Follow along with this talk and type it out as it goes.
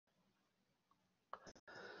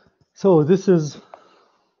So this is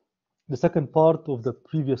the second part of the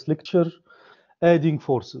previous lecture, adding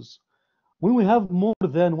forces. When we have more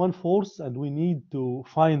than one force and we need to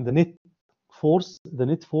find the net force,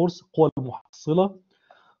 قوى المحصلة,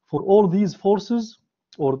 for all these forces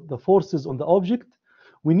or the forces on the object,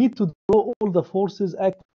 we need to draw all the forces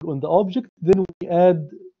acting on the object. Then we add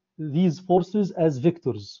these forces as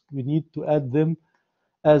vectors. We need to add them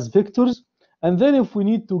as vectors. And then if we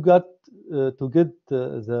need to get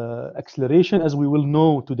the acceleration, as we will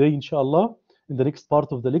know today, inshallah, in the next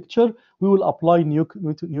part of the lecture, we will apply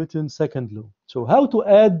Newton's second law. So how to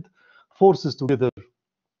add forces together?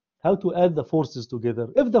 How to add the forces together?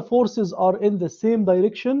 If the forces are in the same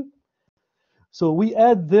direction, so we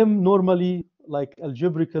add them normally, like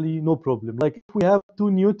algebraically, no problem. Like if we have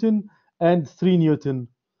 2 Newton and 3 Newton,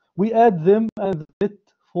 we add them and the net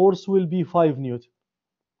force will be 5 Newton.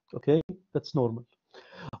 Okay, that's normal.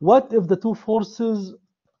 What if the two forces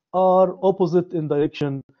are opposite in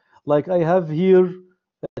direction? Like I have here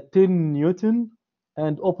 10 Newton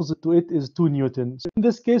and opposite to it is 2 Newton. So in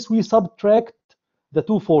this case, we subtract the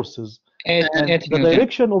two forces. And the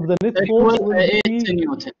direction of the net force will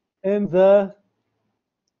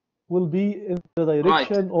be in the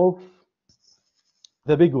direction of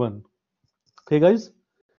the big one. Okay, guys?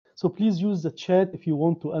 So please use the chat if you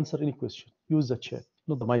want to answer any question. Use the chat,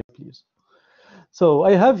 not the mic, please. So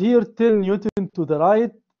I have here 10 Newton to the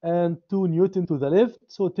right and 2 Newton to the left.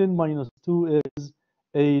 So 10 minus 2 is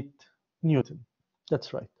 8 Newton.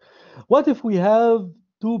 That's right. What if we have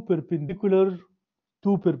two perpendicular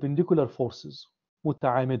forces,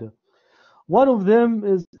 متعامدة? One of them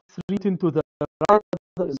is 3 Newton to the right,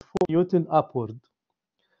 the other is 4 Newton upward.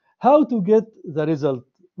 How to get the result?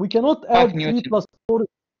 We cannot add 3 plus 4,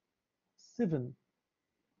 7.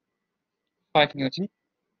 5 Newton.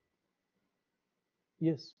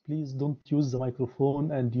 Yes, please don't use the microphone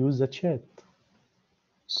and use the chat.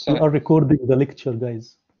 Sorry. We are recording the lecture,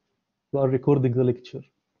 guys. We are recording the lecture.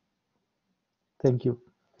 Thank you.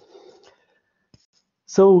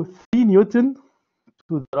 So 3 Newton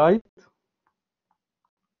to the right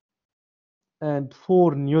and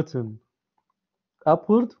 4 Newton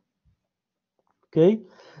upward. Okay,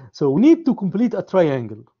 so we need to complete a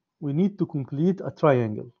triangle.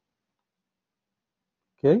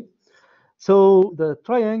 Okay, so the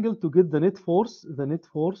triangle, to get the net force,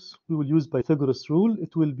 we will use Pythagoras rule.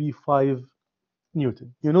 It will be 5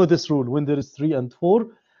 Newton. You know this rule. When there is 3 and 4,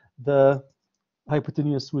 the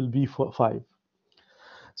hypotenuse will be 5.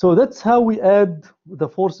 So that's how we add the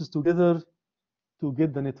forces together to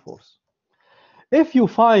get the net force. If you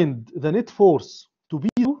find the net force to be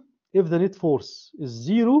 0, if the net force is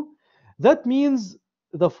 0, that means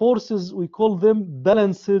the forces, we call them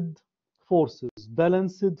balanced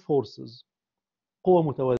forces. قوة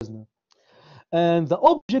متوازنة. And the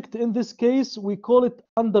object in this case, we call it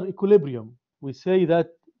under equilibrium. We say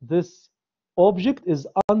that this object is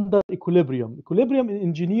under equilibrium. Equilibrium in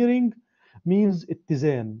engineering means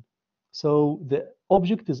اتزان. So the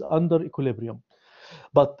object is under equilibrium.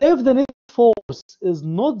 But if the net force is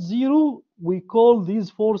not 0, we call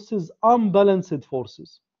these forces unbalanced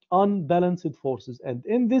forces. And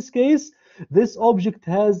in this case, this object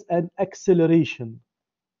has an acceleration.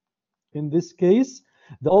 In this case,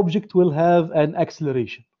 the object will have an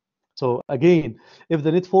acceleration. So again, if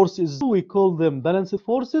the net force is 0, we call them balanced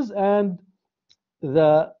forces, and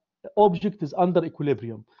the object is under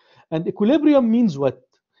equilibrium. And equilibrium means what?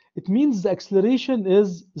 It means the acceleration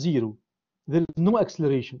is 0. There is no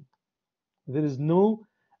acceleration.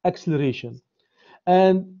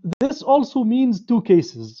 And this also means two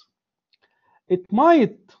cases. It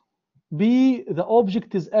might be the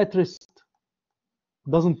object is at rest,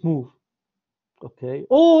 doesn't move. Okay,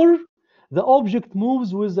 or the object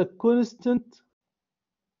moves with a constant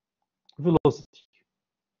velocity.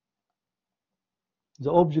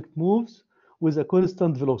 The object moves with a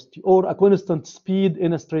constant velocity or a constant speed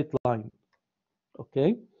in a straight line.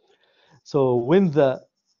 Okay, so when the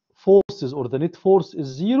forces or the net force is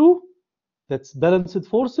 0, that's balanced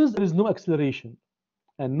forces, there is no acceleration.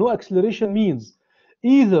 And no acceleration means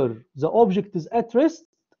either the object is at rest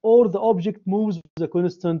or the object moves with a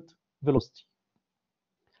constant velocity.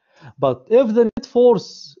 But if the net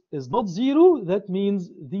force is not 0, that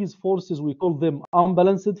means these forces, we call them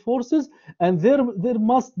unbalanced forces, and there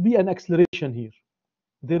must be an acceleration here.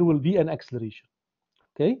 There will be an acceleration.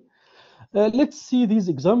 Okay, let's see these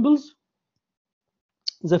examples.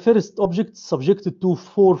 The first object subjected to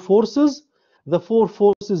 4 forces. The 4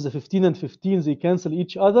 forces, the 15 and 15, they cancel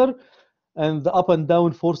each other, and the up and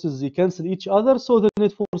down forces, they cancel each other. So the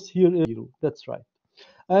net force here is 0. That's right.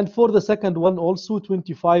 And for the second one also,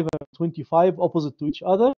 25 and 25 opposite to each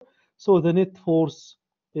other. So the net force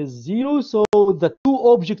is 0. So the two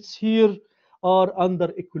objects here are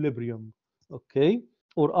under equilibrium, okay,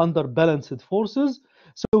 or under balanced forces.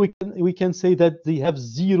 So we can say that they have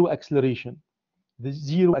zero acceleration, the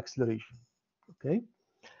zero acceleration, okay.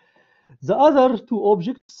 The other two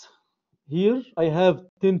objects here, I have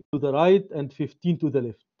 10 to the right and 15 to the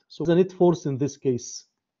left. So the net force in this case,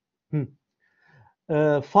 5,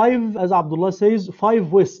 as Abdullah says,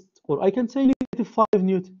 5 west, or I can say -5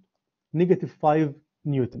 Newton, -5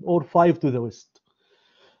 Newton, or 5 to the west.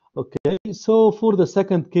 Okay, so for the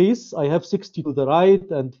second case, I have 60 to the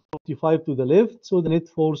right and 45 to the left. So the net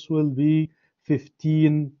force will be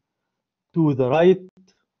 15 to the right,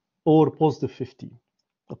 or +15.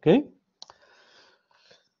 Okay.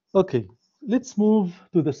 Okay, let's move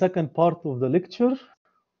to the second part of the lecture.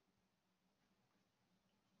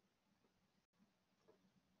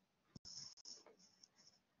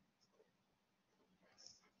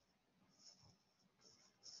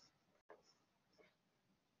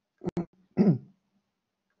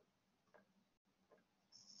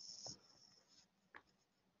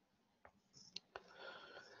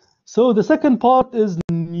 So the second part is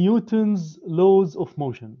Newton's laws of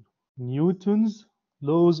motion. Newton's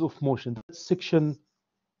laws of motion. That's section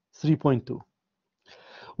 3.2.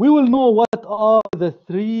 We will know what are the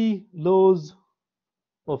 3 laws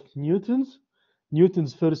of Newton's.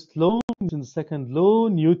 Newton's first law, Newton's second law,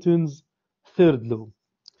 Newton's third law.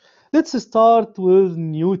 Let's start with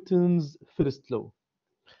Newton's first law.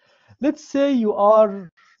 Let's say you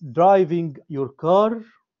are driving your car,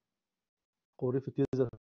 or if it is a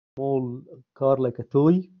small car like a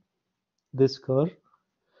toy, this car,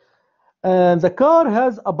 and the car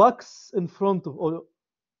has a box in front of, or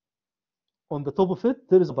on the top of it,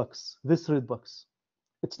 there is a box, this red box.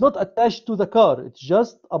 It's not attached to the car, it's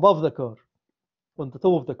just above the car, on the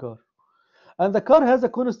top of the car. And the car has a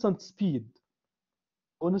constant speed.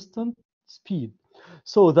 Constant speed.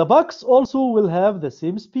 So the box also will have the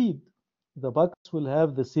same speed. The box will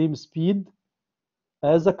have the same speed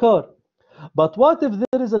as a car. But what if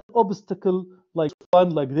there is an obstacle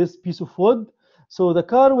like this piece of wood? So the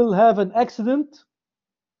car will have an accident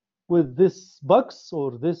with this box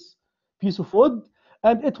or this piece of wood,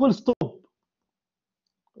 and it will stop.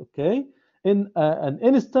 Okay, in an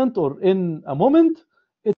instant or in a moment,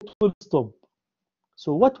 it will stop.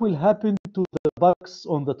 So what will happen to the box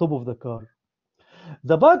on the top of the car?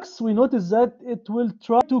 The box, we notice that it will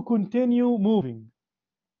try to continue moving.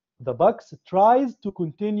 The box tries to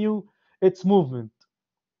continue its movement.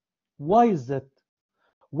 Why is that?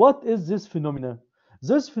 What is this phenomena?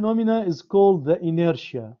 This phenomena is called the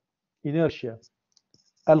inertia. Inertia.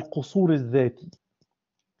 القصور الذاتي.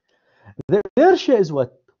 The inertia is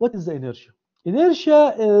what? What is the inertia?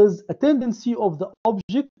 Inertia is a tendency of the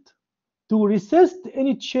object to resist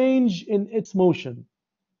any change in its motion.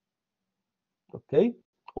 Okay?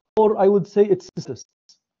 Or I would say it's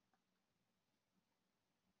resistance.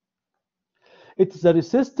 It's the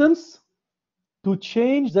resistance to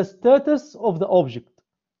change the status of the object.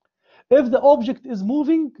 If the object is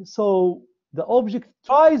moving, so the object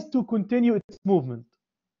tries to continue its movement.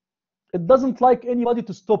 It doesn't like anybody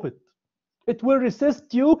to stop it. It will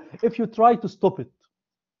resist you if you try to stop it.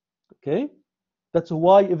 Okay? That's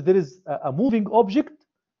why if there is a moving object,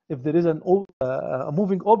 if there is a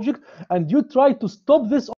moving object and you try to stop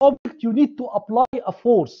this object, you need to apply a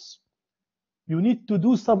force. You need to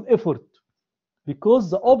do some effort because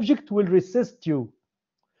the object will resist you.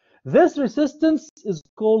 This resistance is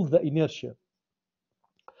called the inertia.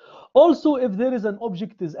 Also, if there is an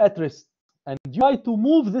object is at rest and you try to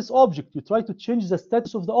move this object, you try to change the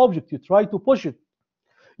status of the object, you try to push it,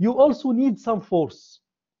 you also need some force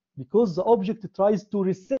because the object tries to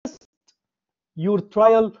resist your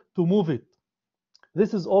trial to move it.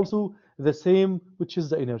 This is also the same, which is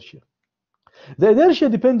the inertia. The inertia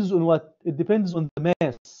depends on what? It depends on the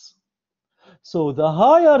mass. So the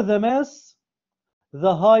higher the mass,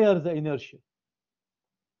 the higher the inertia.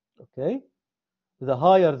 Okay? The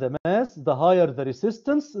higher the mass, the higher the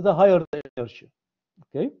resistance, the higher the inertia.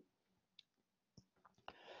 Okay?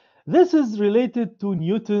 This is related to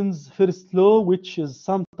Newton's first law, which is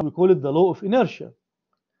sometimes we call it the law of inertia.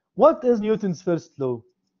 What is Newton's first law?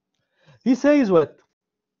 He says what?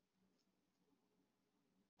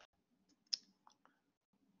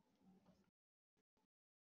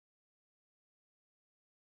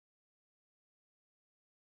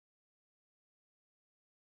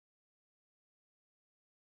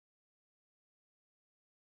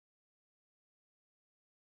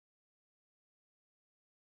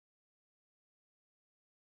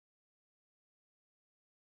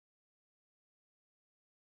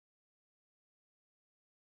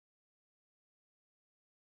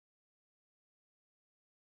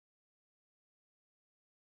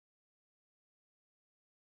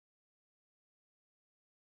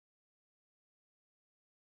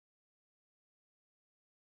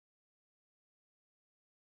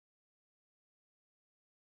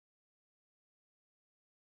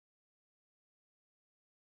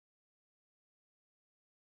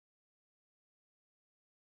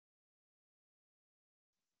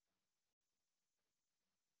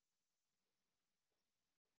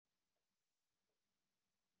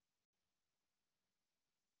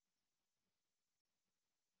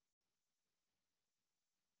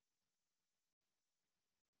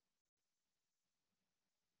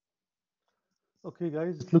 Okay,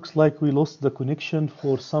 guys, it looks like we lost the connection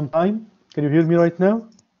for some time. Can you hear me right now?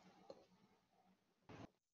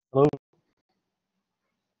 Hello?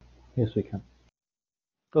 Yes, we can.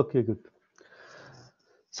 Okay, good.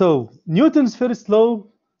 So, Newton's first law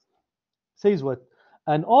says what?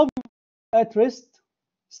 An object at rest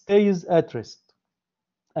stays at rest.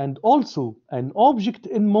 And also, an object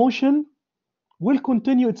in motion will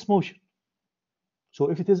continue its motion. So,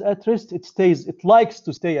 if it is at rest, it stays, it likes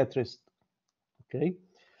to stay at rest. Okay?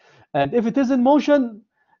 And if it is in motion,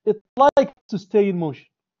 it likes to stay in motion.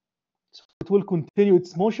 So it will continue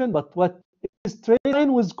its motion, but what is straight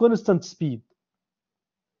line with constant speed,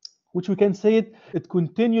 which we can say it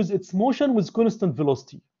continues its motion with constant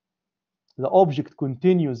velocity. The object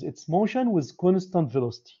continues its motion with constant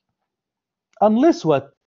velocity. Unless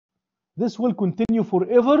what? This will continue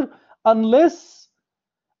forever unless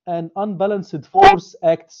an unbalanced force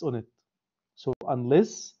acts on it. So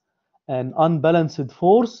unless an unbalanced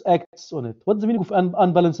force acts on it. What's the meaning of an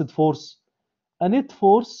unbalanced force? A net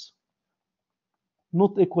force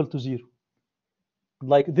not equal to zero.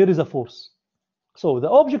 Like there is a force. So the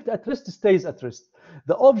object at rest stays at rest.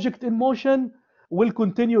 The object in motion will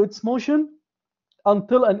continue its motion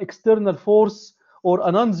until an external force or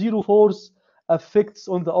a non-zero force affects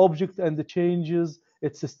on the object and changes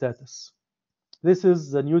its status. This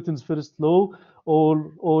is the Newton's first law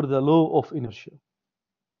or the law of inertia.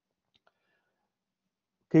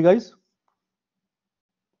 Okay, guys?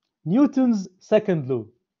 Newton's second law.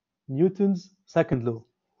 Newton's second law.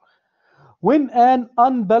 When an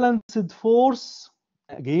unbalanced force,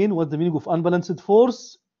 again, what's the meaning of unbalanced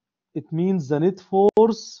force? It means the net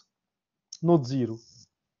force not zero.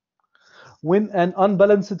 When an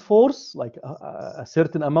unbalanced force, like a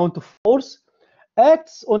certain amount of force,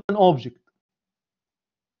 acts on an object,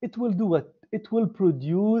 it will do what? It will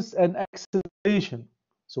produce an acceleration.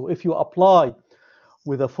 So if you apply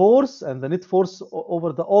with a force and the net force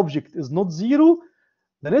over the object is not zero,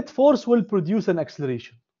 the net force will produce an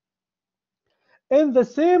acceleration in the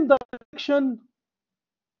same direction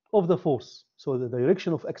of the force. So the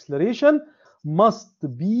direction of acceleration must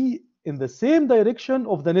be in the same direction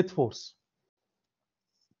of the net force.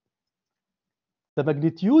 The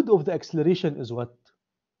magnitude of the acceleration is what?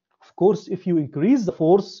 Of course, if you increase the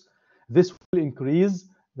force, this will increase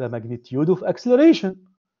the magnitude of acceleration.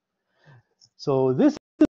 So this is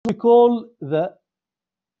what we call the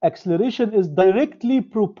acceleration is directly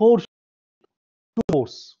proportional to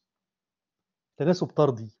force. تناسب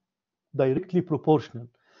طردي. Directly proportional.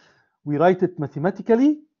 We write it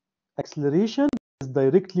mathematically. Acceleration is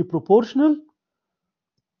directly proportional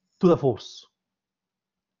to the force.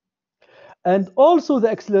 And also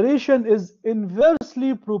the acceleration is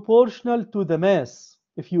inversely proportional to the mass.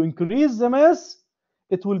 If you increase the mass,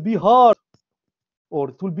 it will be hard or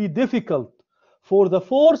it will be difficult for the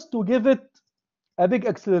force to give it a big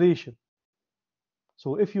acceleration.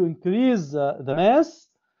 So if you increase the mass,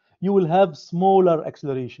 you will have smaller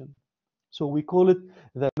acceleration. So we call it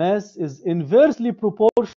the mass is inversely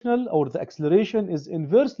proportional, or the acceleration is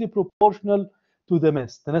inversely proportional to the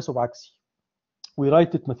mass. تناسب عكسي. We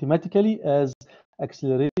write it mathematically as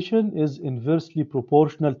acceleration is inversely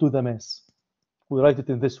proportional to the mass. We write it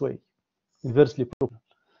in this way, inversely proportional.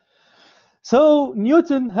 So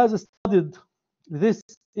Newton has studied these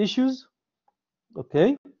issues,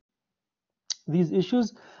 okay, these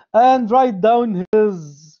issues, and write down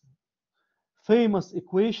his famous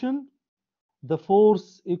equation: the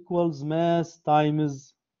force equals mass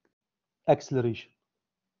times acceleration.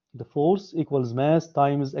 The force equals mass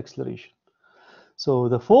times acceleration. So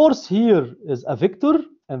the force here is a vector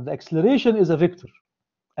and the acceleration is a vector,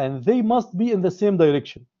 and they must be in the same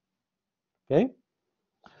direction. Okay?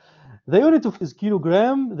 The unit of is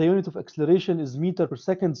kilogram, the unit of acceleration is meter per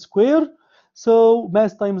second square. So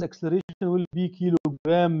mass times acceleration will be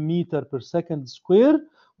kilogram meter per second square,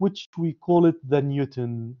 which we call it the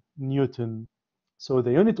Newton. So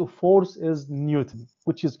the unit of force is Newton,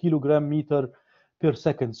 which is kilogram meter per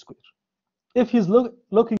second square. If he's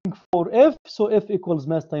looking for F, so F equals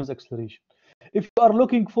mass times acceleration. If you are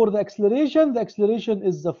looking for the acceleration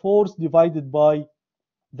is the force divided by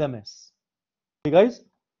the mass. Okay, guys?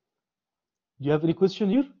 Do you have any question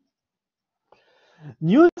here?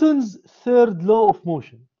 Newton's third law of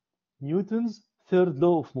motion. Newton's third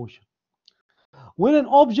law of motion. When an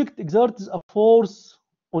object exerts a force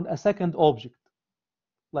on a second object,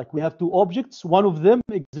 like we have two objects, one of them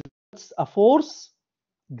exerts a force.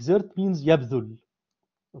 Exert means يبذل.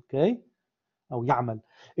 Okay? أو يعمل.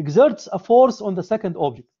 Exerts a force on the second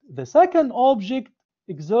object. The second object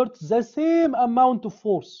exerts the same amount of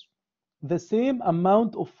force. The same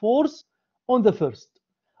amount of force on the first.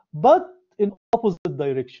 But in opposite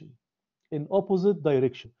direction. In opposite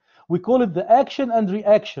direction. We call it the action and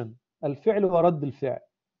reaction. الفعل ورد الفعل.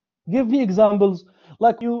 Give me examples.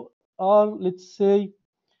 Like you are, let's say,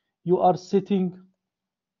 you are sitting,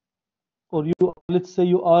 or let's say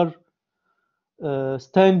you are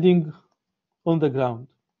standing on the ground.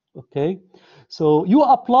 Okay, so you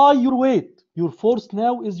apply your weight. Your force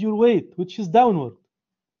now is your weight, which is downward.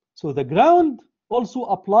 So the ground also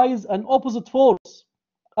applies an opposite force,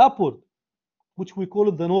 upward, which we call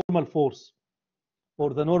it the normal force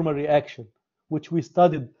or the normal reaction, which we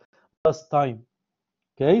studied last time.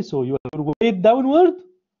 Okay, so you have your weight downward.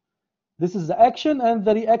 This is the action, and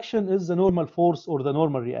the reaction is the normal force or the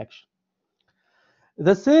normal reaction.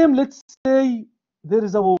 The same, let's say there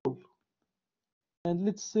is a wall, and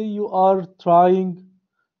let's say you are trying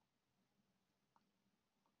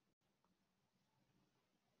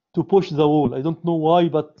to push the wall. I don't know why,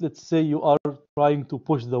 but let's say you are trying to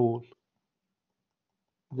push the wall.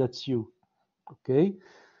 That's you, okay?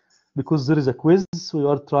 Because there is a quiz, so you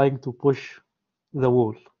are trying to push the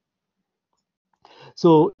wall.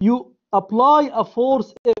 So you apply a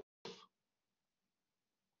force F,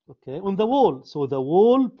 okay, on the wall. So the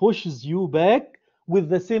wall pushes you back with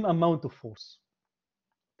the same amount of force,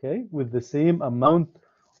 okay, with the same amount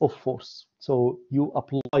of force. So you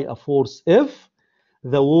apply a force F,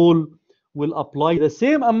 the wall will apply the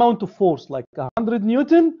same amount of force, like 100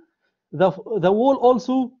 Newton. The wall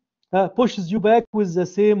also pushes you back with the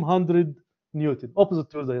same 100 Newton, opposite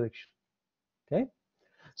to your direction. Okay,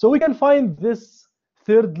 so we can find this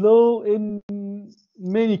third law in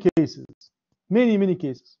many cases, many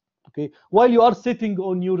cases. Okay, while you are sitting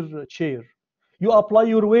on your chair, you apply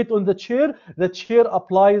your weight on the chair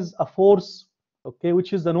applies a force, okay,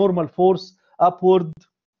 which is the normal force upward.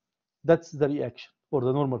 That's the reaction or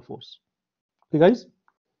the normal force. Okay, guys?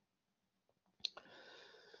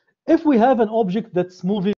 If we have an object that's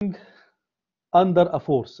moving under a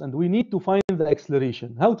force and we need to find the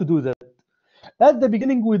acceleration, how to do that? At the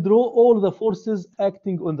beginning, we draw all the forces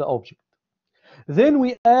acting on the object. Then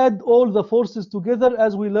we add all the forces together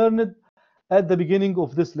as we learned at the beginning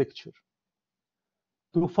of this lecture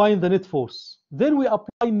to find the net force. Then we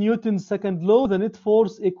apply Newton's second law. The net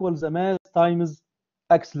force equals the mass times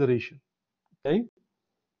acceleration. Okay.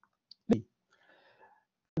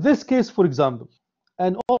 This case, for example,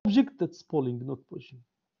 an object that's pulling, not pushing.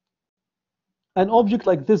 An object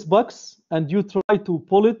like this box, and you try to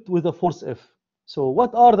pull it with a force F. So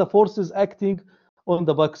what are the forces acting on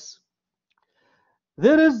the box?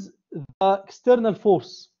 There is the external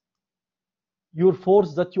force, your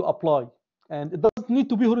force that you apply. And it doesn't need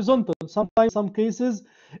to be horizontal. Sometimes, some cases,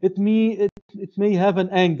 it may have an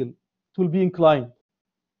angle. It will be inclined.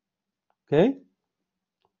 Okay?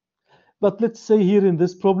 But let's say here in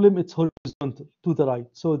this problem, it's horizontal to the right.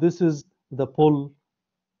 So this is the pull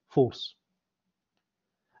force.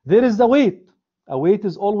 There is the weight. A weight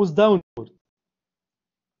is always downward.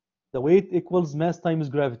 The weight equals mass times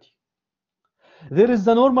gravity. There is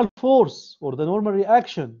the normal force or the normal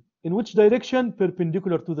reaction. In which direction?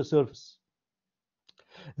 Perpendicular to the surface.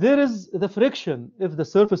 There is the friction. If the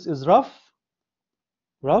surface is rough,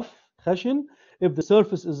 خشن. If the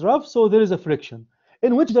surface is rough, so there is a friction.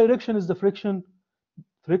 In which direction is the friction?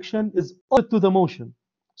 Friction is opposite to the motion.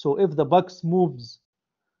 So if the box moves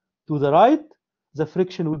to the right, the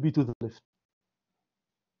friction will be to the left.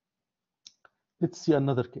 Let's see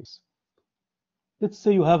another case. Let's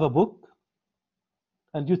say you have a book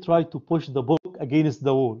and you try to push the book against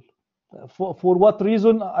the wall. For what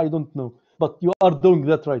reason, I don't know. But you are doing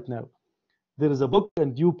that right now. There is a book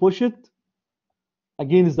and you push it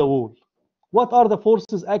against the wall. What are the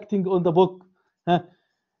forces acting on the book?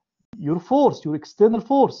 Your force, your external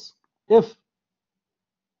force. If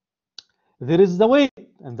there is the weight,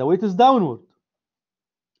 and the weight is downward,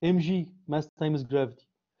 mg, mass times gravity.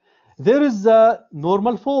 There is a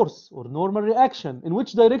normal force or normal reaction. In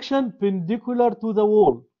which direction? Perpendicular to the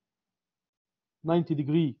wall. 90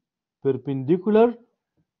 degree perpendicular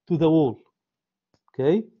to the wall.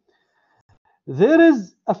 Okay. There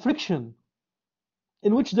is a friction.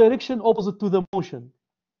 In which direction? Opposite to the motion.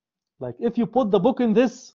 Like if you put the book in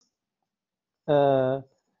this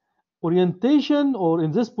orientation or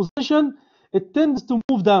in this position, it tends to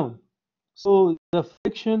move down. So the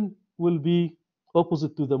friction will be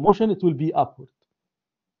opposite to the motion. It will be upward.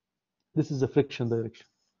 This is the friction direction.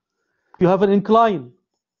 You have an incline,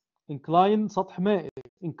 سطح مائل,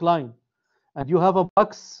 incline, and you have a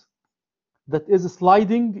box that is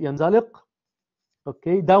sliding, ينزلق,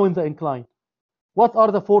 okay, down the incline. What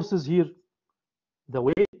are the forces here? The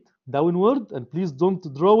weight downward, and please don't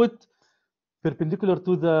draw it perpendicular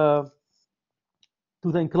to the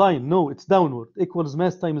to the incline. No, it's downward, equals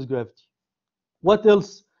mass times gravity. What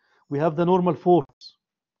else? We have the normal force.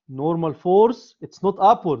 Normal force, it's not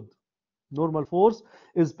upward. Normal force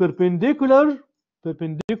is perpendicular to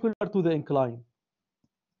the incline.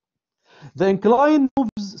 The incline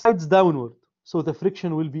moves sides downward, so the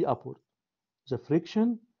friction will be upward. The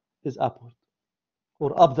friction is upward,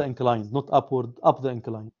 or up the incline, not upward, up the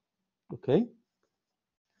incline. Okay?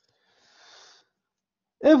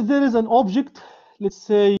 If there is an object, let's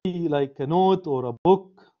say like a note or a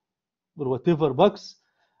book or whatever box,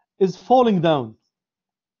 is falling down.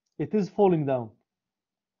 It is falling down.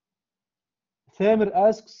 Thamer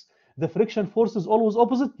asks, the friction force is always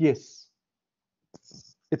opposite? Yes.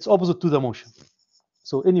 It's opposite to the motion.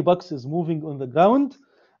 So any box is moving on the ground,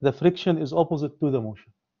 the friction is opposite to the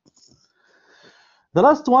motion. The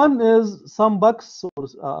last one is some box or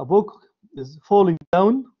a book is falling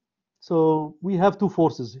down. So we have two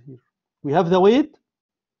forces here. We have the weight,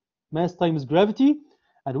 mass times gravity,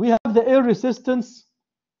 and we have the air resistance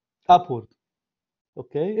upward.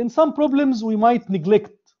 Okay, in some problems we might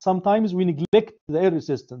neglect, sometimes we neglect the air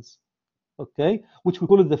resistance, okay, which we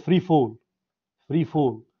call it the free fall. Free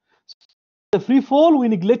fall. So the free fall, we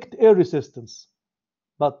neglect air resistance.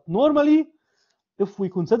 But normally, if we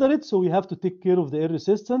consider it, so we have to take care of the air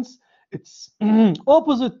resistance. It's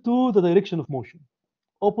opposite to the direction of motion.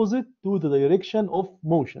 Opposite to the direction of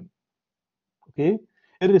motion. Okay,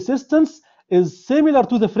 air resistance is similar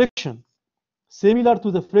to the friction. Similar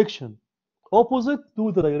to the friction. Opposite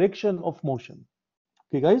to the direction of motion.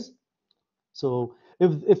 Okay, guys? So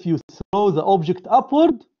if you throw the object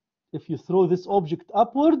upward, if you throw this object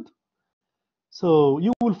upward, so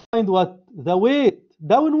you will find what? The weight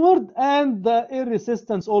downward and the air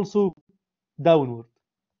resistance also downward.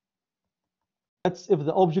 That's if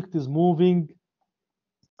the object is moving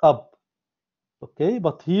up. Okay,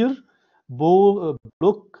 but here,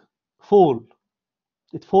 block fall.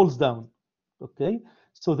 It falls down. Okay,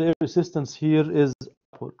 so the air resistance here is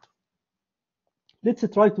upward. Let's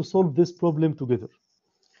try to solve this problem together.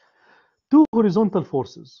 Two horizontal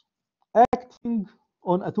forces acting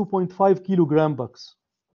on a 2.5 kilogram box.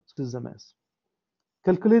 This is the mass.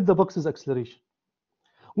 Calculate the box's acceleration.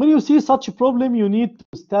 When you see such a problem, you need to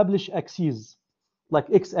establish axes, like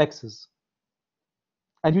x-axis.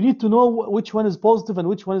 And you need to know which one is positive and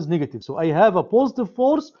which one is negative. So I have a positive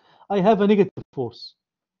force, I have a negative force.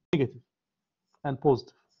 Negative and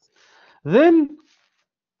positive. Then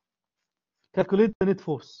calculate the net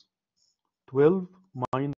force. 12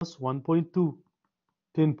 minus 1.2,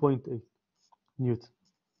 10.8 Newton.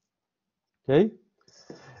 Okay?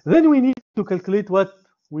 Then we need to calculate what?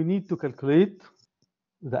 We need to calculate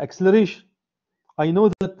the acceleration. I know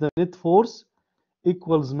that the net force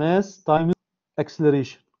equals mass times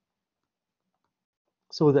acceleration.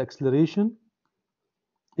 So the acceleration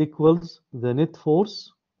equals the net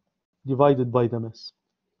force divided by the mass.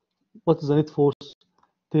 What is the net force?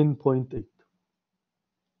 10.8.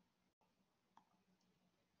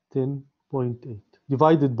 10.8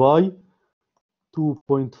 divided by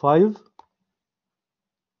 2.5.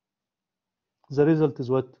 The result is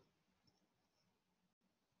what?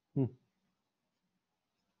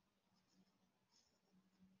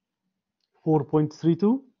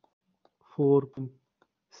 4.32.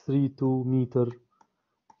 4.32 meter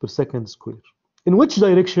per second square. In which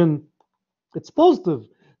direction? It's positive,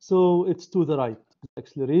 so it's to the right. The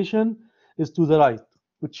acceleration is to the right,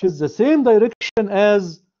 which is the same direction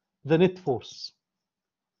as the net force.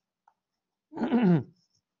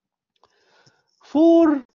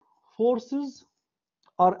 Four forces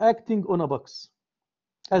are acting on a box.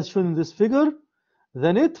 As shown in this figure,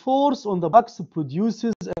 the net force on the box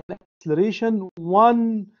produces an acceleration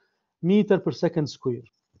 1 meter per second square.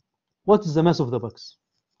 What is the mass of the box?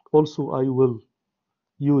 Also, I will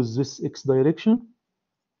use this x direction,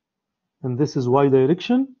 and this is y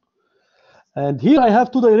direction. And here I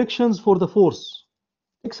have two directions for the force,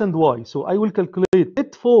 x and y. So I will calculate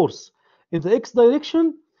net force in the x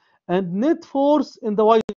direction and net force in the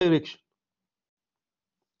y direction.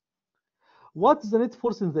 What is the net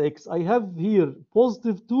force in the x? I have here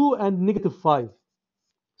positive 2 and negative 5.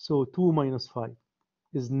 So 2 minus 5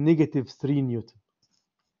 is negative 3 Newton.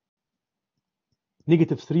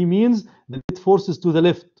 Negative 3 means the net force is to the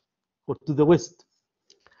left or to the west.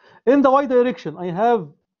 In the y direction, I have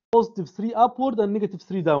positive 3 upward and negative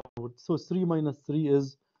 3 downward. So 3 minus 3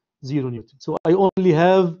 is 0 Newton. So I only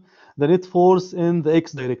have the net force in the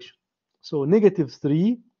x direction. So negative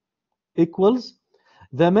 3 equals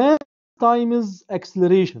the mass times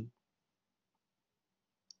acceleration.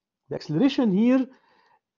 The acceleration here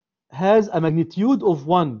has a magnitude of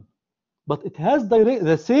 1, but it has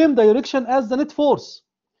the same direction as the net force.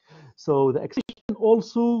 So the acceleration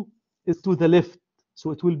also is to the left. So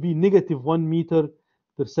it will be -1 meter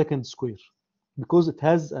per second square. Because it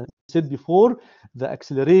has, as I said before, the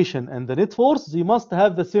acceleration and the net force, they must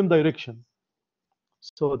have the same direction.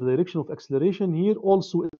 So the direction of acceleration here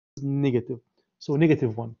also is negative. So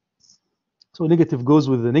 -1. So negative goes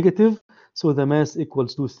with the negative. So the mass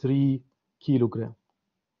equals to 3 kilogram.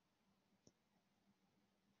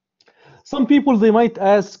 Some people, they might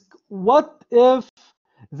ask, what if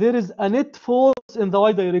there is a net force in the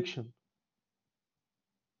y direction?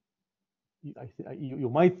 You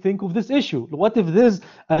might think of this issue. What if there's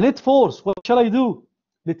a net force? What shall I do?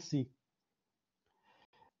 Let's see.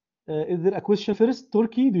 Is there a question first?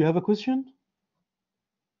 Turkey, do you have a question?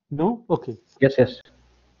 No? Okay. Yes.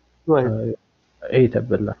 Go ahead. اي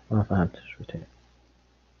تبع ما فهمت شويتين.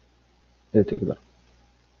 تقدر.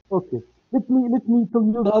 Okay. Let me tell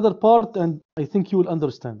you the other part, and I think you will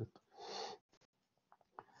understand it.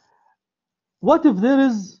 What if there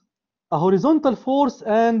is a horizontal force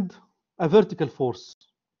and a vertical force?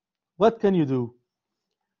 What can you do?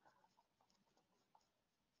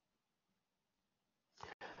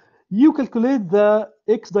 You calculate the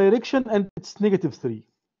x direction and it's -3.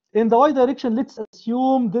 In the y direction, let's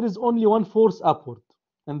assume there is only one force upward,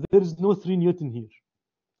 and there is no 3 Newton here.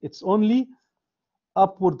 It's only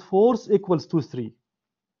upward force equals to 3.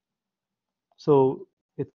 So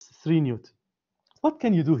it's 3 Newton. What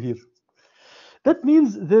can you do here? That means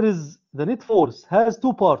there is the net force has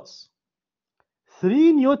two parts.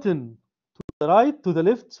 3 Newton to the right, to the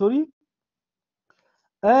left, sorry,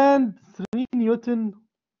 and 3 Newton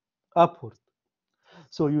upward.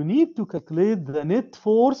 So you need to calculate the net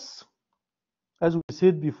force, as we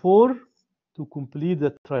said before, to complete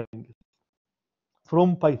the triangle from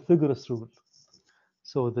Pythagoras rule.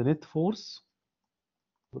 So the net force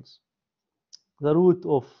was the root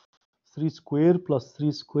of 3 square plus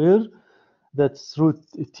 3 square, that's root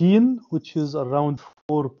 18, which is around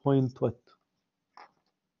 4 point what?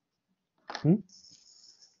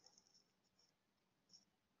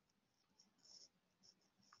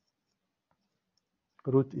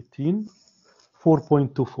 Root 18,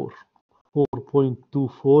 4.24.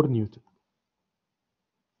 4.24 Newton.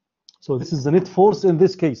 So this is the net force in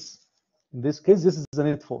this case. In this case, this is the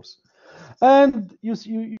net force. And you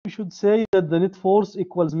should say that the net force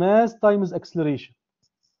equals mass times acceleration.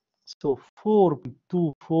 So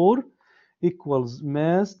 4.24 equals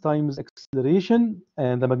mass times acceleration,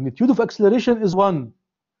 and the magnitude of acceleration is 1.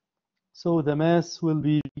 So the mass will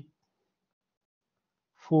be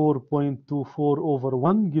 4.24 over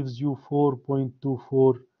 1 gives you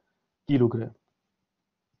 4.24 kilogram.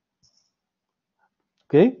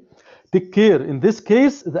 Okay, take care. In this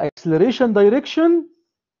case, the acceleration direction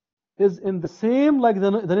is in the same like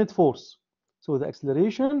the net force. So the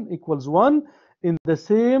acceleration equals 1 in the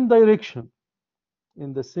same direction.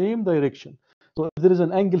 In the same direction. So if there is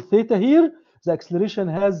an angle theta here, the acceleration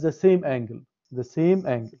has the same angle. The same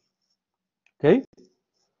angle. Okay?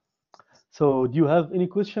 So do you have any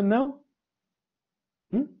question now?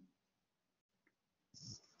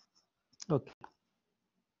 Okay.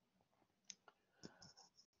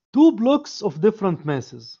 Two blocks of different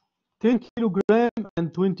masses, 10 kilogram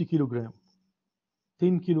and 20 kilogram.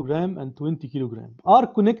 10 kilogram and 20 kilogram are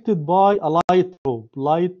connected by a light rope.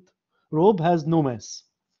 Light rope has no mass.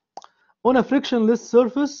 On a frictionless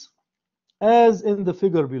surface, as in the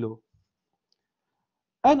figure below.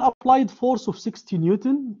 An applied force of 60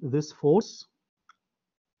 Newton, this force,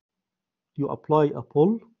 you apply a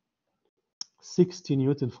pull, 60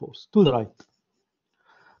 Newton force to the right,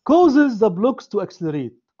 causes the blocks to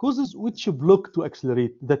accelerate. Causes which block to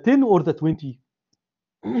accelerate, the 10 or the 20?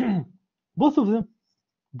 Both of them.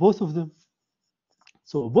 Both of them.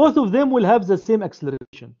 So both of them will have the same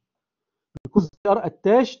acceleration because they are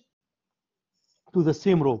attached to the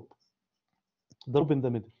same rope. The rope in the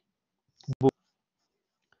middle.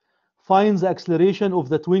 Find the acceleration of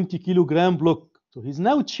the 20 kilogram block. So he's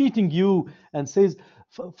now cheating you and says,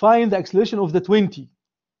 find the acceleration of the 20.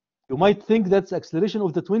 You might think that the acceleration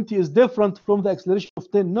of the 20 is different from the acceleration of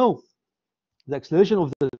 10. No. The acceleration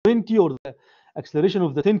of the 20 or the acceleration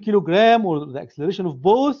of the 10 kilogram or the acceleration of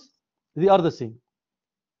both, they are the same.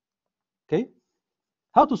 Okay?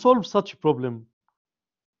 How to solve such a problem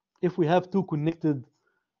if we have two connected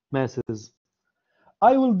masses?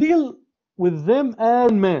 I will deal with them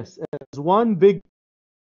as mass, as one big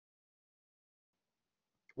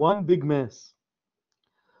mass.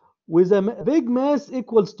 With a big mass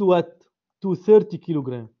equals to what? To 30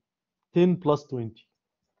 kilogram. 10 plus 20.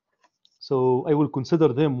 So I will consider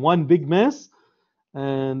them one big mass,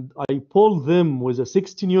 and I pull them with a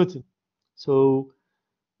 60 Newton. So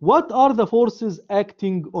what are the forces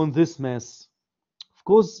acting on this mass? Of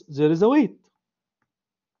course, there is a weight,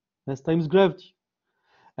 mass times gravity.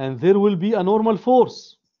 And there will be a normal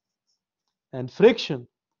force and friction.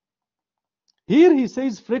 Here he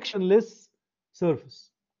says frictionless surface.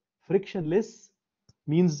 Frictionless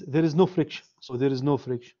means there is no friction. So there is no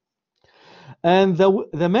friction. And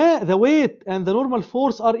the weight and the normal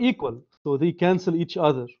force are equal. So they cancel each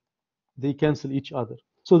other. They cancel each other.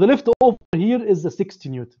 So the leftover here is the 60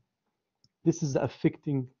 Newton. This is the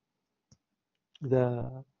affecting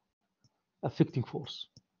force.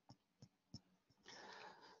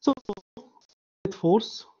 So net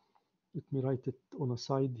force, let me write it on a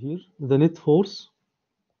side here. The net force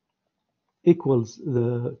equals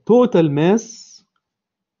the total mass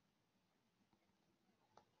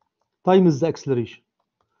times the acceleration.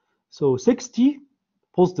 So 60,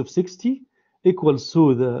 positive 60, equals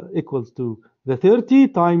to the 30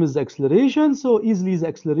 times the acceleration. So easily the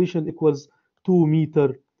acceleration equals 2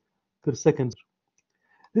 meters per second.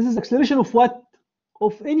 This is acceleration of what?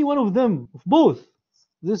 Of any one of them, of both.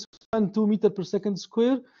 This one 2 meters per second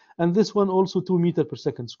square, and this one also 2 meters per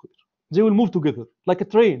second square. They will move together like a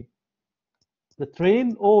train. The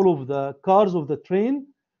train, all of the cars of the train,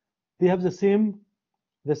 they have the same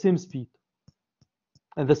speed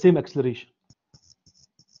and the same acceleration.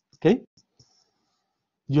 Okay?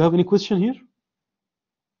 Do you have any question here?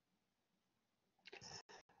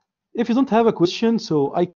 If you don't have a question,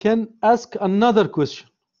 so I can ask another question.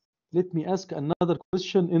 Let me ask another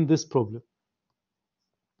question in this problem.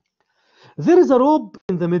 There is a rope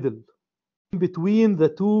in the middle, in between the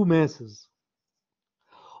two masses.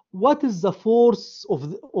 What is the force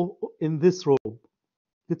in this rope?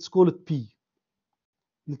 Let's call it P.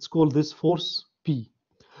 Let's call this force P.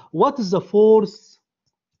 What is the force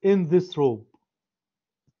in this rope?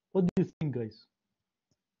 What do you think, guys?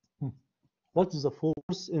 What is the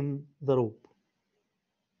force in the rope?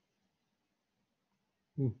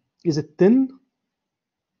 Is it 10?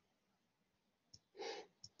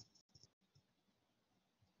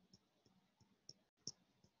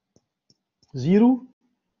 0?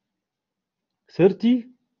 30?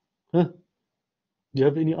 Huh? Do you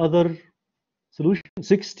have any other solution?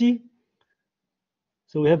 60?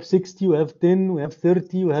 So we have 60, we have 10, we have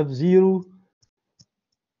 30, we have 0.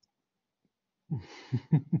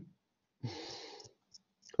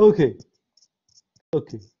 Okay,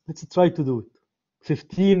 let's try to do it.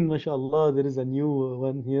 15, mashallah, there is a new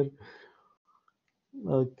one here.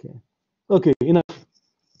 Okay, enough.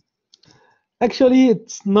 Actually,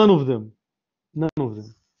 it's none of them.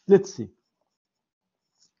 Let's see.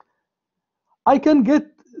 I can get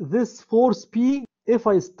this force P if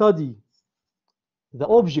I study the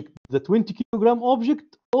object, the 20 kilogram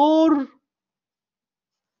object, or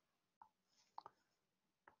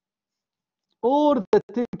the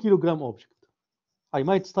 10 kilogram object. I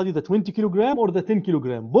might study the 20 kilogram or the 10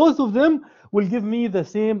 kilogram. Both of them will give me the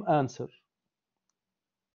same answer.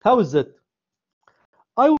 How is that?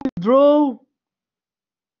 I will draw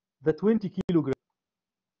the 20 kilogram.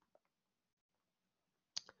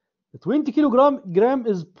 The 20 kilogram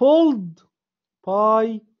is pulled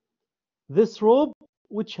by this rope,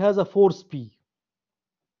 which has a force P,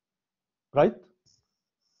 right?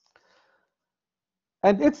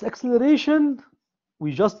 And its acceleration,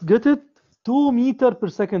 we just get it, 2 meters per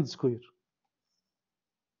second square.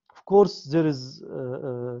 Of course, there is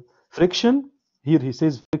friction. Here he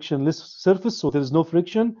says frictionless surface, so there is no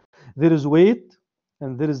friction. There is weight,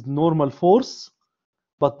 and there is normal force,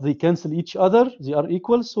 but they cancel each other. They are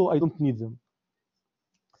equal, so I don't need them.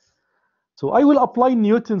 So I will apply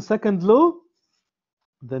Newton's second law.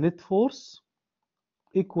 The net force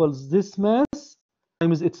equals this mass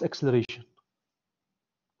times its acceleration.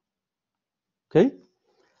 Okay?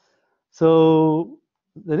 So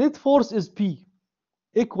the net force is P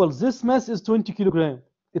equals this mass is 20 kilogram.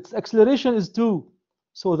 Its acceleration is 2.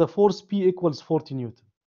 So the force P equals 40 Newton.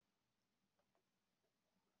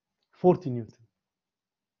 40 Newton.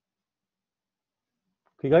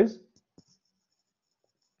 Okay, guys?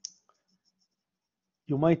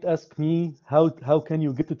 You might ask me, how can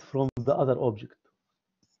you get it from the other object?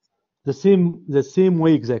 The same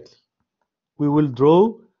way exactly. We will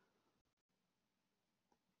draw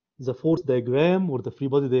the force diagram or the free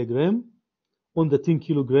body diagram on the 10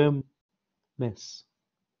 kilogram mass.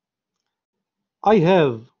 I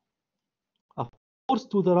have a force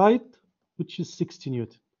to the right, which is 60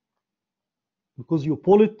 Newton, because you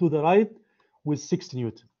pull it to the right with 60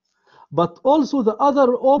 Newton. But also the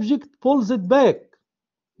other object pulls it back.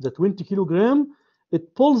 The 20 kilogram,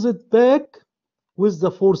 it pulls it back with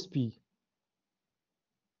the force P.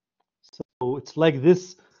 So it's like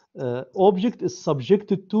this object is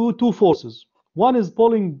subjected to two forces. One is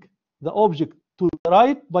pulling the object to the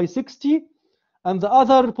right by 60, and the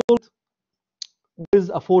other pulled with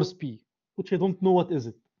a force P, which I don't know what is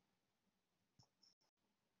it.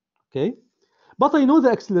 Okay, but I know the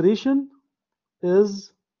acceleration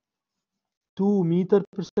is 2 meters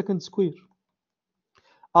per second square.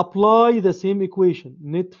 Apply the same equation.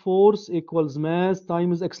 Net force equals mass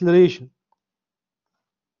times acceleration.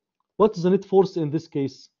 What is the net force in this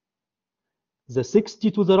case? The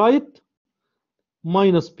 60 to the right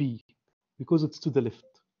minus P, because it's to the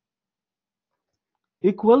left,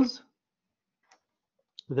 equals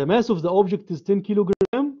the mass of the object is 10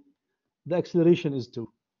 kilogram, the acceleration is 2.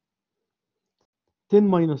 10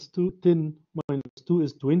 minus 2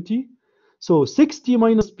 is 20. So 60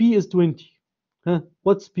 minus P is 20.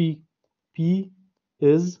 What's P? P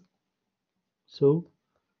is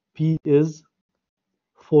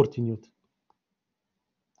 40 Newton.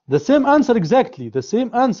 The same answer, exactly the same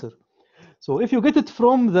answer. So if you get it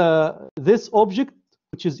from this object,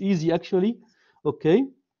 which is easy actually, okay,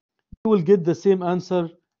 you will get the same answer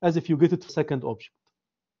as if you get it from second object.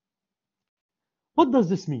 What does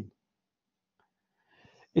this mean?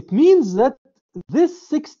 It means that this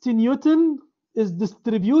 60 Newton is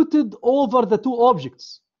distributed over the two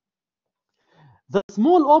objects. The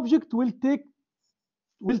small object will take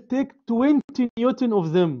 20 Newton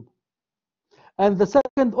of them, and the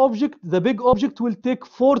second object, the big object, will take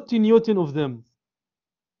 40 Newton of them.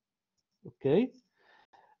 Okay,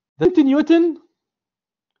 the 20 Newton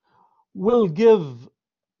will give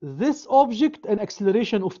this object an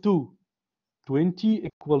acceleration of 2. 20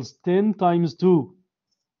 equals 10 times 2.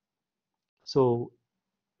 So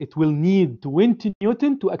it will need 20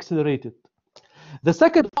 Newton to accelerate it. The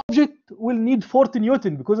second object will need 40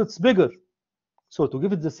 Newton because it's bigger. So to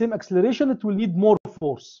give it the same acceleration, it will need more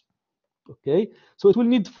force. Okay, so it will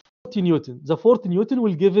need 40 Newton. The 40 Newton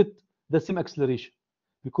will give it the same acceleration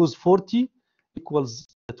because 40 equals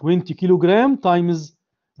 20 kilogram times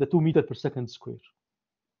the 2 meters per second square.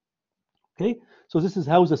 Okay, so this is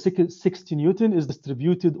how the 60 Newton is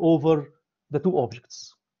distributed over the two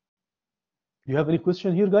objects. Do you have any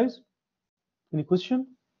question here, guys? Any question?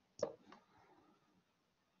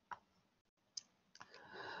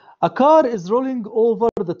 A car is rolling over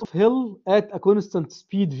the top hill at a constant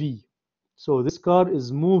speed v. So this car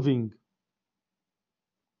is moving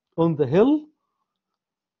on the hill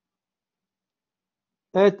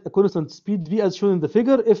at a constant speed v as shown in the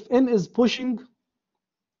figure. If N is pushing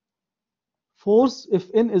force, if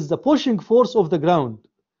N is the pushing force of the ground,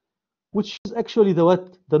 which is actually the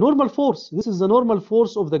what? The normal force. This is the normal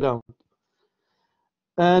force of the ground.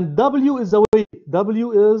 And W is the weight.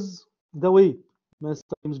 W is the weight, mass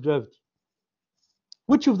times gravity.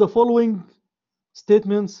 Which of the following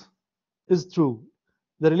statements is true?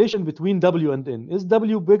 The relation between W and N. Is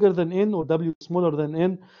W bigger than N, or W smaller than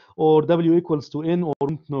N, or W equals to N, or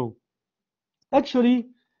no? Actually,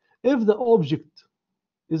 if the object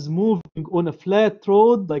is moving on a flat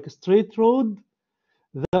road, like a straight road,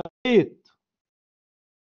 the weight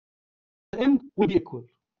N will be equal.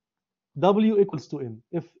 W equals to N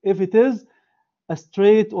if it is a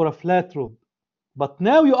straight or a flat road. But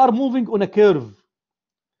now you are moving on a curve.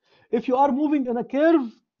 If you are moving on a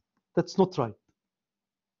curve, that's not right.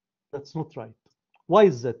 That's not right. Why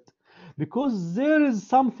is that? Because there is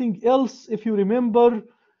something else. If you remember,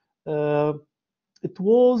 it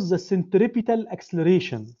was the centripetal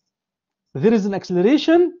acceleration. There is an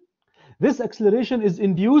acceleration. This acceleration is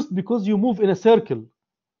induced because you move in a circle.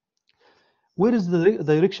 Where is the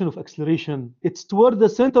direction of acceleration? It's toward the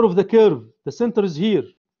center of the curve. The center is here.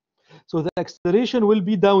 So the acceleration will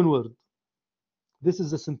be downward. This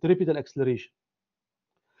is the centripetal acceleration.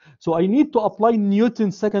 So I need to apply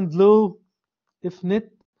Newton's second law. If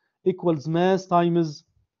net equals mass times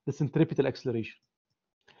the centripetal acceleration.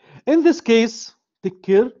 In this case, take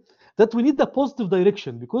care that we need the positive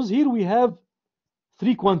direction, because here we have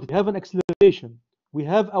three quantities. We have an acceleration, we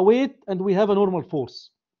have a weight, and we have a normal force.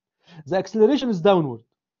 The acceleration is downward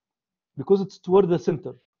because it's toward the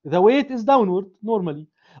center. The weight is downward normally,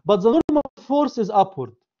 but the normal force is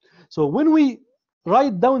upward. So when we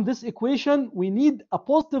write down this equation, we need a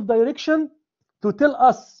positive direction to tell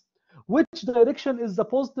us which direction is the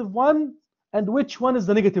positive one and which one is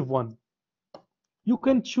the negative one. You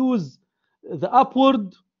can choose the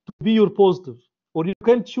upward to be your positive, or you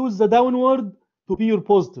can choose the downward to be your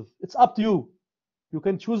positive. It's up to you. You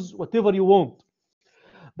can choose whatever you want.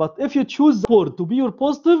 But if you choose the upward to be your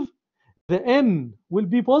positive, the N will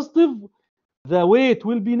be positive, the weight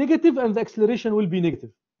will be negative, and the acceleration will be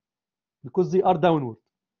negative because they are downward.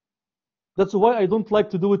 That's why I don't like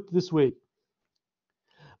to do it this way.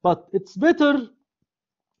 But it's better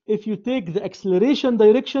if you take the acceleration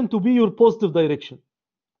direction to be your positive direction.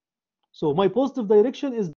 So my positive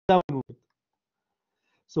direction is downward.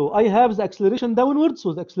 So I have the acceleration downward,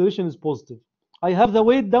 so the acceleration is positive. I have the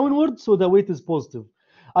weight downward, so the weight is positive.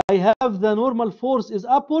 I have the normal force is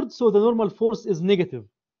upward, so the normal force is negative.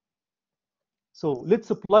 So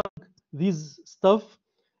let's plug these stuff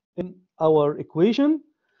in our equation.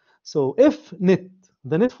 So F net,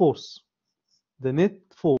 the net force,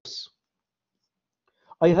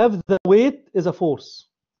 I have the weight is a force.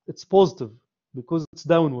 It's positive because it's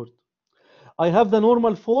downward. I have the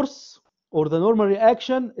normal force or the normal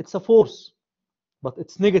reaction, it's a force, but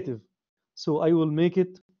it's negative. So I will make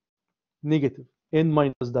it negative, N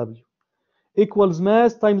minus W, equals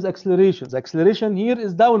mass times acceleration. The acceleration here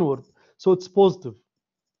is downward, so it's positive,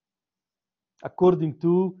 according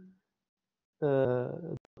to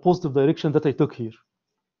the positive direction that I took here.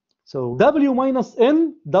 So W minus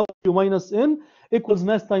N equals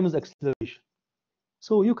mass times acceleration.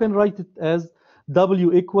 So you can write it as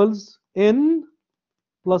W equals N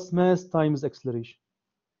plus mass times acceleration.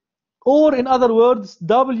 Or in other words,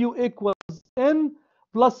 W equals N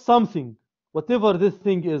plus something, whatever this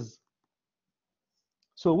thing is.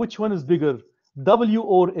 So which one is bigger, W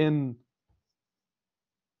or N?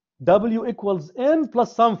 W equals N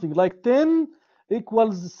plus something, like 10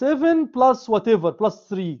 equals 7 plus whatever, plus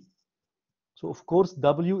 3. So of course,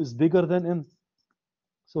 W is bigger than N.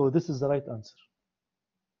 So this is the right answer.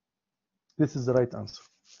 This is the right answer.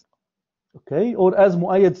 Okay, or as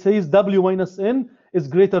Muayyad says, W minus N is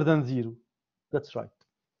greater than 0. That's right.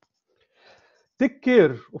 Take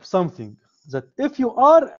care of something, that if you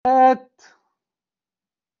are at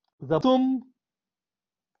the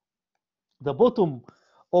bottom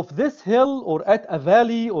of this hill, or at a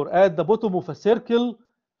valley, or at the bottom of a circle,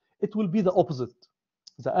 it will be the opposite.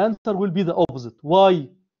 The answer will be the opposite. Why?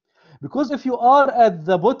 Because if you are at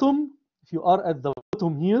the bottom,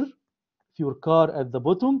 here, if your car at the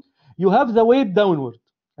bottom, you have the weight downward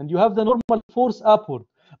and you have the normal force upward,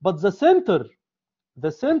 but the center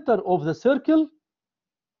of the circle,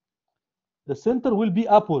 the center will be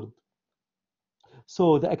upward,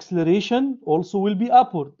 so the acceleration also will be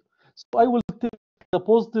upward. So I will take the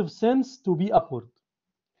positive sense to be upward.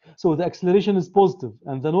 So the acceleration is positive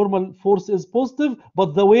and the normal force is positive,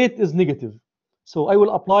 but the weight is negative. So I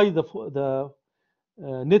will apply the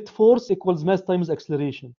net force equals mass times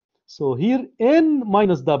acceleration. So here N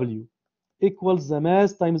minus W equals the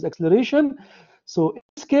mass times acceleration. So in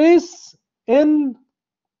this case, N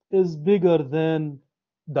is bigger than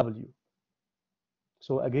W.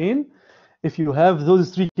 So again, if you have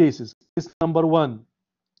those three cases, case number 1,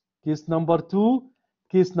 case number 2,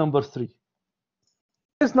 case number 3.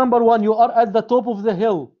 Case number 1, you are at the top of the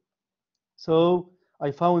hill. So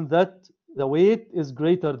I found that the weight is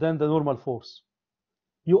greater than the normal force.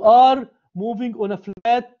 You are moving on a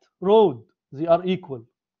flat road. They are equal.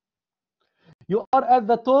 You are at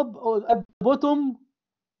the top or at the bottom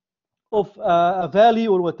of a valley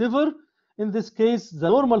or whatever. In this case, the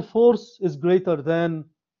normal force is greater than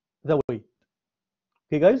the weight.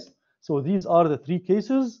 Okay, guys? So these are the three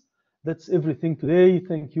cases. That's everything today.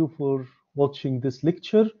 Thank you for watching this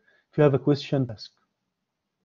lecture. If you have a question, ask.